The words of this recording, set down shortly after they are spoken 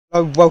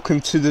Hello, welcome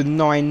to the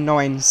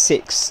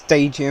 996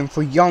 stadium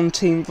for Jaun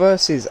Team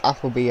versus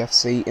Appleby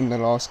FC in the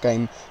last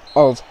game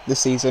of the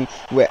season,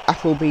 where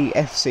Appleby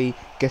FC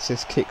gets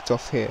us kicked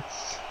off here.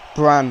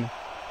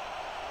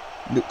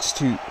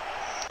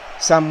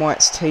 Sam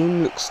White's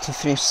team looks to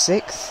finish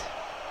 6th.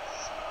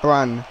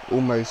 Bran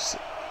almost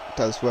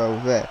does well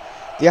there.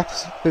 The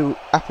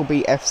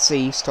Appleby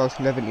FC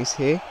starting 11 is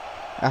here.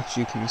 As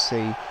you can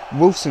see,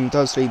 Wilson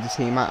does lead the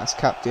team out as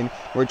captain.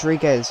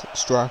 Rodriguez,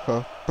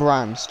 striker.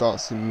 Bran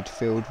starts in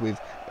midfield with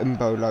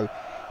Mbolo.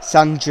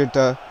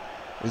 Sanjada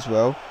as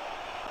well.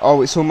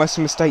 Oh, it's almost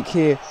a mistake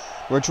here.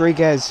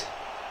 Rodriguez,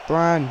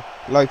 Bran,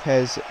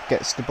 Lopez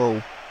gets the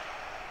ball.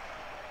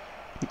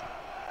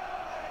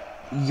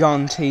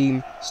 Jaun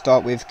Team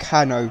start with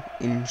Cano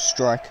in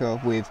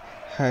striker with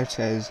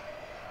Hertes.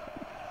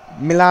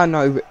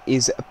 Milano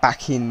is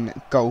back in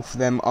goal for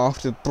them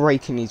after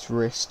breaking his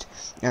wrist,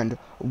 and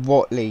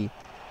Watley,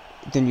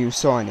 the new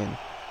signing,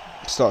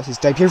 starts his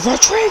debut.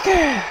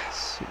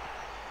 Rodriguez!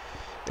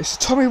 It's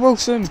Tommy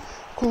Wilson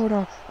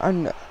corner,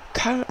 and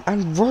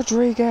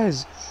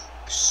Rodriguez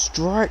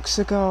strikes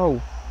a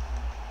goal.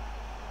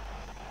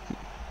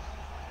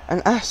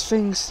 And as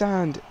things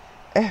stand,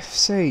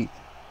 FC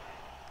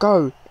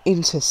go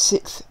into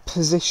 6th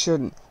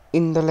position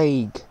in the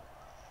league.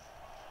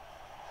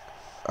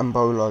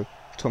 Mbolo,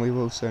 Tommy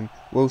Wilson,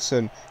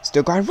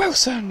 still going.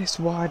 Wilson is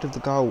wide of the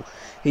goal.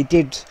 He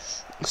did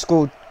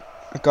score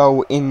a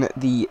goal in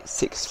the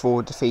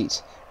 6-4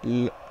 defeat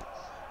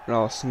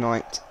last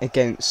night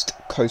against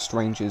Coast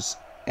Rangers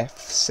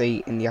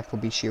FC in the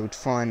Appleby Shield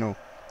final.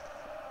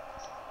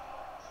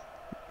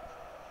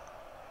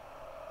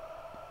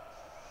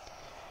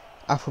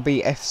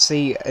 Appleby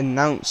FC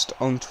announced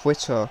on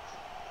Twitter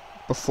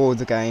before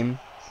the game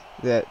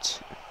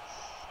that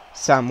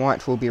Sam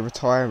White will be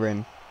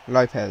retiring.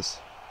 Lopez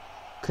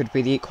could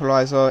be the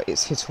equaliser.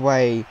 It's hit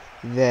away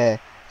there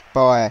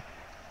by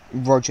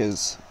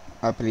Rogers,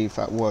 I believe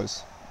that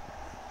was.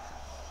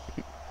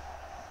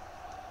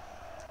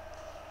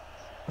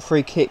 A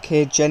free kick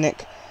here,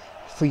 Jenik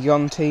for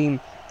Jaun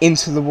Team,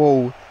 into the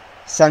wall.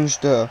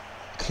 Sanjda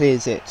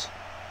clears it.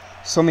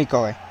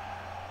 Somigai,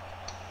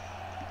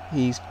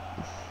 he's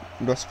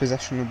lost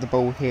possession of the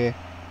ball here.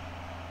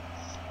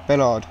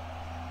 Bellard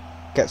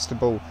gets the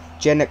ball.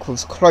 Jenik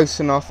was close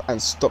enough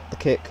and stopped the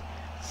kick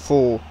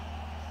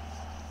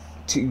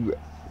to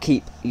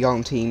keep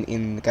Jaun Team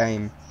in the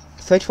game.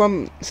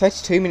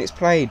 32 minutes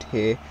played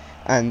here,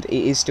 and it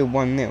is still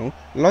 1-0.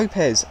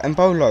 Lopez and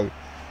Bolo,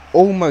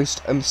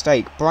 almost a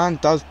mistake. Brand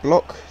does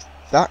block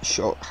that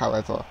shot,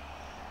 however,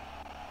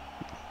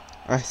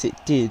 as it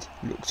did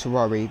look to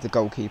worry the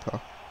goalkeeper.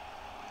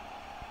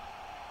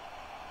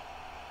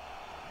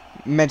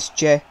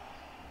 Medje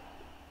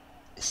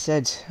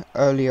said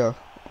earlier,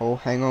 oh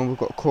hang on, we've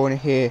got a corner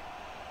here,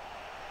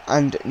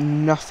 and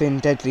nothing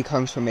deadly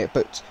comes from it,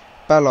 but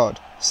Ballard,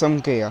 some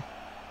gear.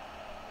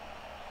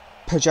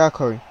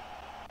 Pajako,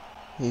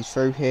 he's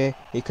through here.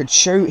 He could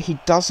shoot, he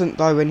doesn't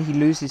though when he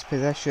loses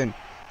possession.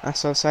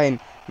 As I was saying,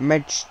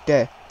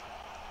 Medjde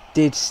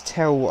did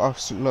tell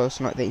us last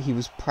night that he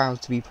was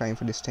proud to be playing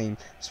for this team,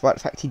 despite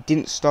the fact he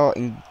didn't start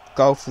in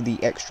goal for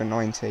the extra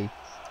 90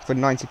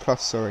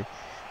 plus, sorry,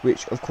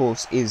 which of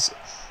course is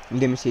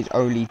limited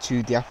only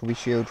to the Appleby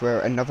Shield,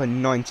 where another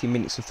 90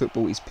 minutes of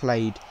football is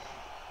played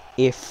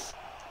if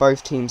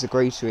both teams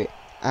agree to it,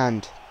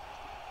 and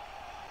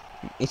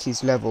it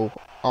is level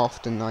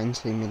after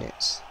 90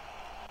 minutes.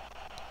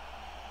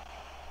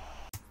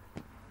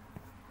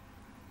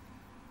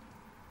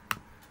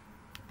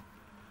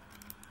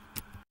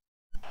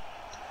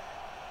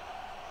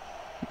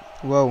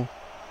 Well,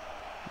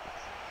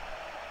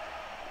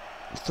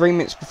 3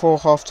 minutes before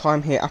half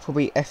time here,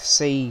 Appleby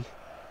FC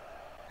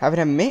having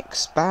a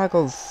mixed bag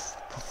of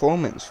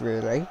performance,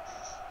 really.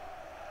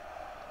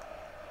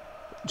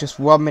 Just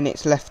 1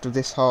 minute left of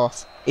this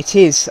half. It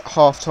is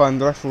half time,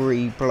 the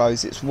referee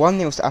blows. It's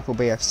 1-0 to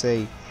Appleby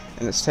FC.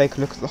 And let's take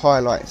a look at the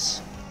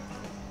highlights.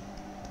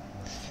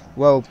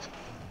 Well,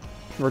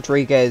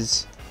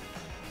 Rodriguez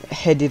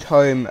headed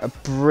home a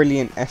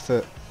brilliant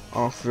effort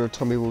after a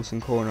Tommy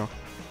Wilson corner.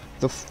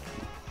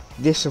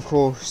 This, of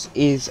course,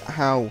 is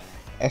how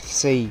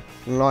FC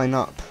line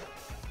up.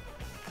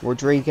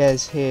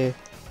 Rodriguez here.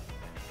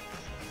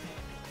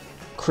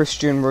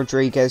 Christian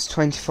Rodriguez,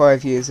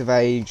 25 years of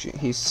age.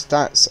 His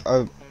stats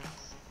are,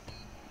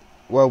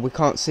 well, we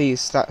can't see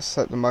his stats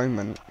at the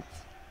moment.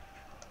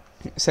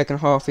 Second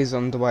half is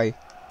underway.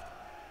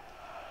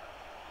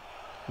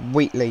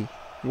 Watley,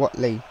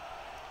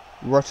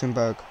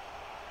 Rottenberg,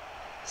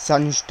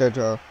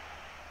 Sanjda,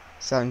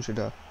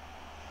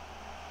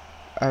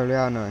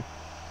 Ariano,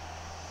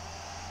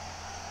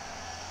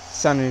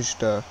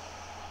 Sanjda,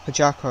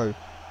 Pajako,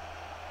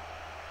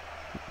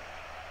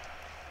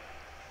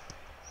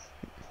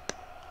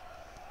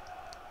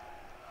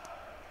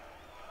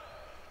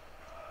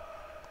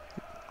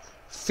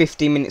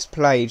 .50 minutes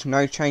played,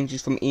 no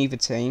changes from either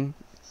team.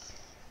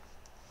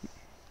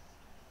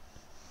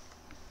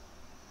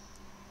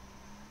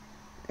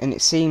 And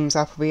it seems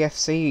Appleby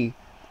FC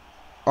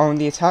on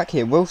the attack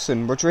here.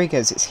 Wilson,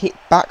 Rodriguez, it's hit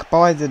back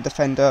by the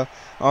defender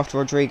after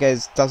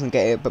Rodriguez doesn't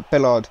get it, but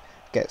Billard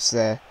gets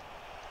there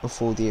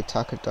before the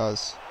attacker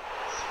does.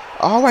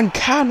 Oh, and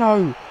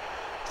Cano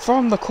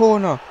from the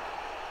corner.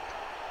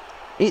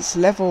 It's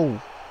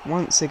level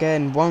once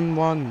again,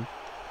 1-1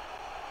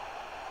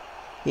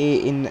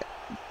 here in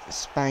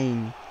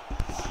Spain.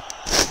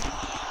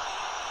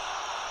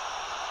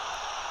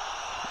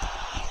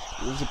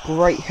 It was a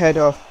great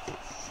header.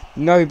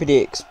 Nobody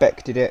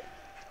expected it.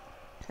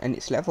 And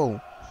it's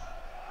level.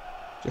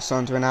 Just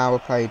under an hour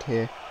played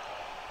here.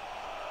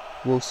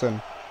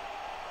 Wilson.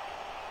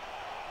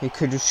 He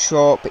could have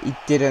shot, but he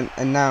didn't.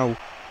 And now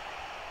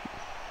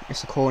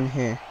it's a corner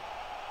here.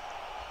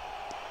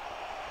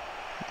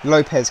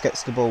 Lopez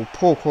gets the ball.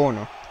 Poor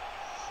corner.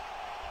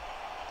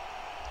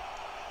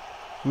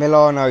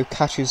 Milano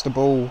catches the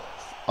ball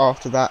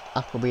after that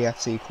Appleby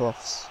FC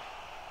cross.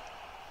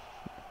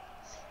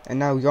 And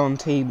now Jaun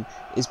Team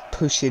is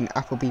pushing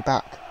Appleby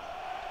back.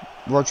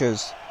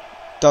 Rogers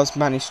does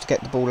manage to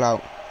get the ball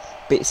out,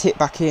 but it's hit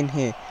back in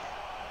here.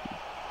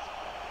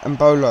 And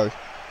Bolo.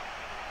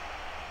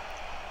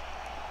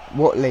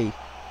 Watley.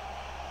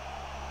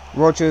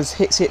 Rogers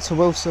hits it to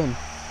Wilson.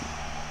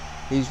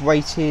 He's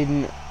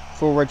waiting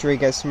for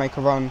Rodriguez to make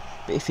a run,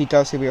 but if he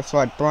does, he'll be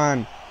offside.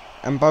 Bran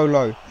and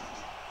Bolo.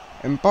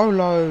 And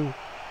Bolo.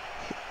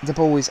 The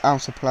ball is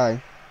out of play.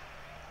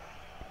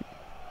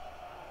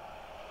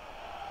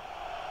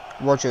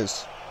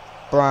 Rogers.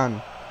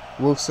 Bran.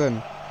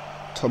 Wilson.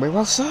 Tommy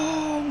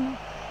Wilson!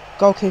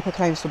 Goalkeeper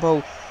claims the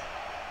ball.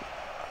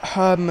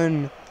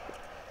 Herman,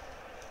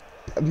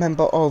 a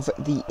member of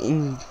the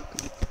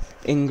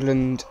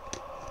England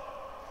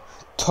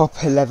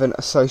Top 11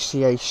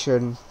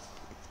 Association,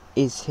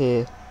 is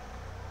here.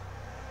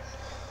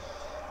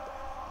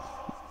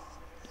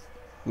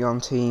 Jaun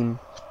Team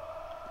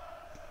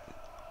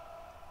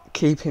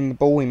keeping the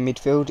ball in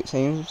midfield, it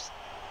seems.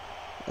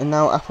 And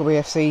now Appleby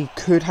FC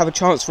could have a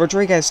chance.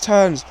 Rodriguez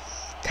turns.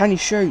 Can he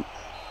shoot?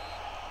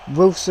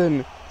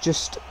 Wilson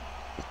just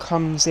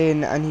comes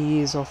in and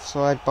he is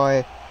offside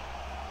by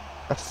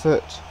a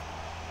foot.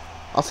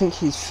 I think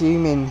he's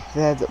fuming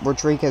there that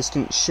Rodriguez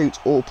didn't shoot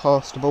or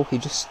pass the ball. He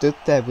just stood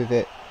there with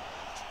it.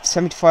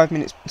 76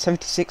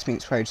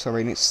 minutes played,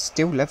 sorry, and it's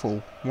still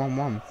level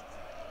 1-1.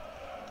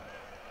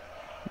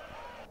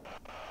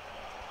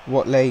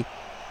 Watley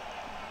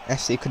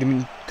FC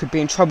could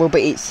be in trouble,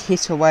 but it's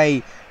hit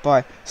away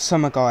by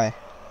Summerguy.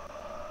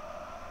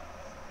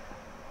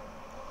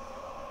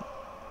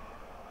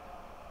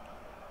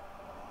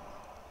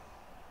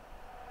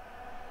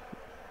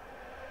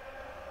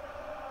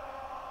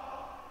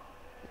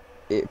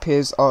 It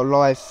appears our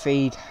live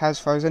feed has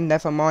frozen.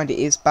 Never mind, it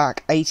is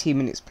back. 80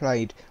 minutes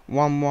played.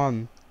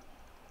 1-1.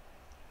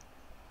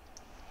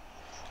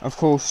 Of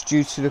course,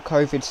 due to the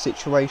COVID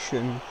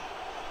situation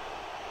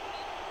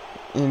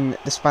in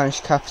the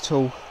Spanish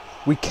capital,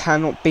 we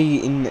cannot be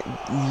in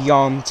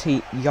Jaun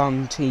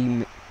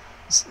Team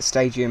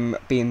Stadium,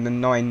 being the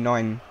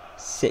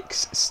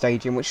 996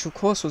 Stadium, which of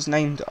course was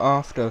named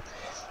after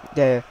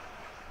their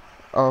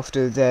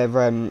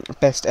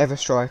best ever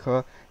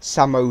striker,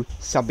 Samo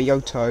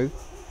Sabioto,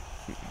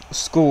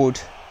 scored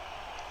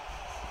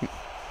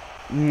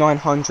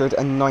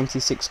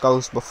 996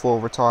 goals before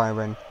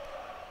retiring.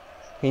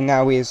 He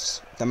now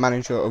is the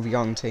manager of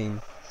Jaun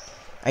Team.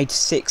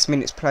 86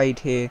 minutes played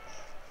here.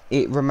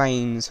 It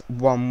remains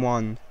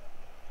 1-1.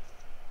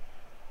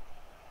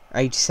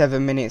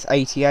 87 minutes,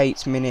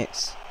 88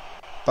 minutes.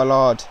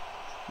 Ballard.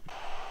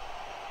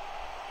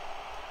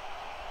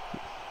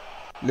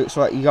 Looks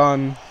like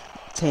Jaun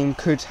Team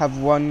could have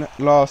one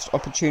last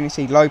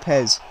opportunity.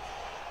 Lopez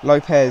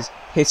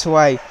hit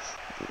away.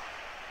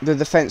 The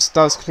defence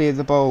does clear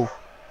the ball,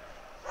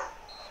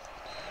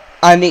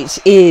 and it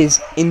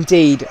is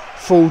indeed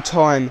full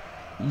time.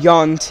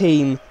 Jaun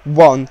Team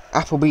 1,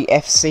 Appleby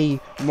FC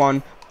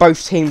 1.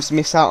 Both teams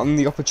miss out on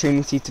the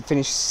opportunity to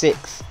finish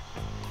 6th.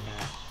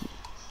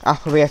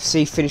 Appleby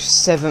FC finished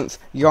 7th.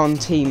 Jaun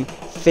Team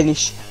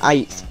finish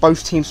 8th.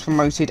 Both teams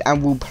promoted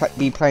and will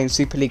be playing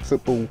Super League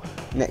football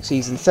next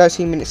season.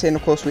 13 minutes in,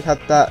 of course, we had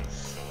that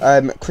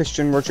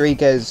Christian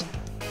Rodriguez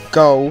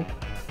goal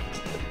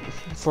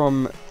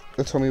from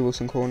the Tommy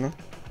Wilson corner.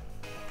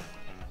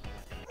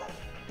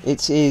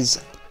 It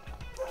is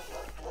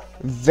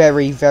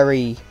very,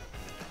 very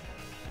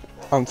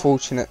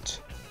unfortunate,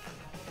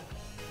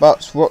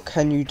 but what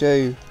can you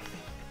do?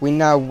 We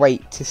now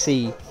wait to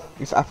see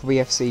if Appleby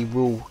FC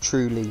will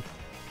truly,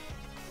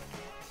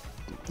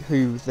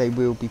 who they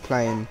will be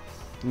playing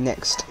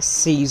next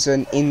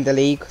season in the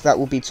league. That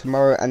will be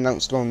tomorrow,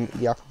 announced on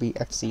the Appleby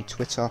FC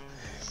Twitter.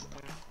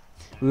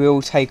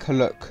 We'll take a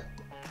look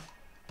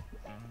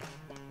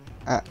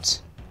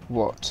at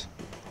what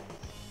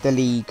the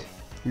league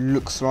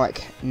looks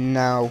like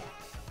now.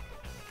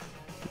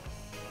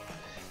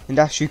 And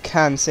as you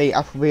can see,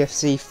 Appleby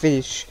FC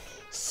finish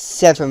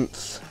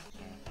 7th,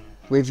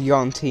 with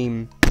Jaun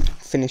Team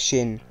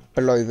finishing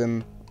below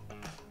them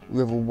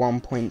with a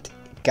 1-point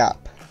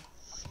gap.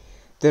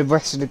 The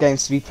rest of the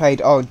games to be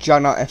played are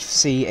Jaun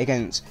FC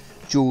against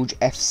George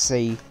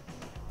FC,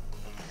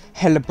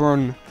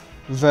 Hellebrunn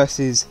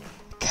versus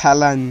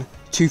Callan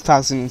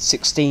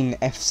 2016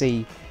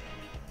 FC.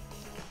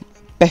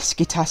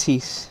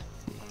 Besiktas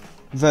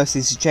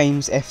versus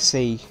James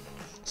FC.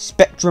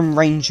 Spectrum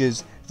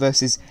Rangers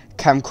versus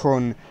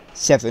Camcron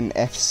 7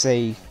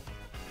 FC.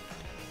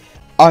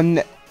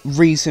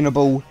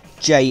 Unreasonable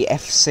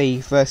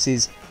JFC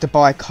versus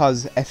Dubai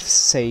Cuz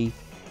FC.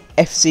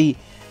 FC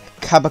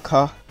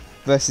Kabaka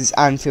versus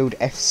Anfield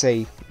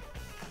FC.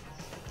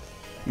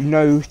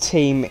 No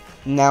team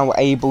now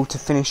able to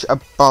finish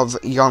above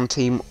Jaun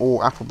Team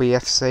or Appleby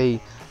FC.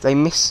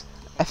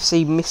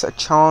 FC miss a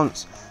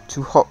chance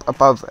to hop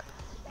above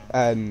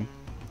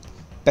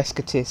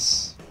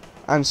Besiktas.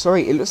 And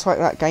sorry, it looks like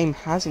that game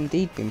has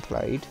indeed been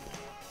played,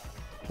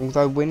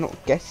 although we're not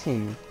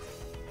getting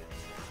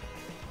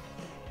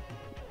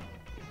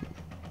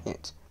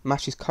it.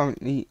 Match is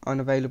currently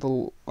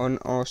unavailable on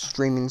our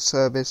streaming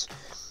service,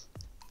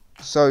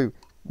 so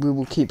we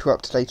will keep you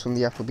up to date on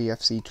the Appleby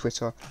FC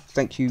Twitter.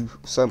 Thank you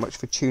so much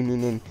for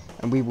tuning in,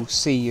 and we will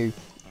see you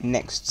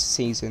next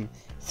season.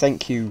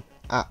 Thank you,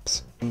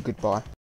 apps, and goodbye.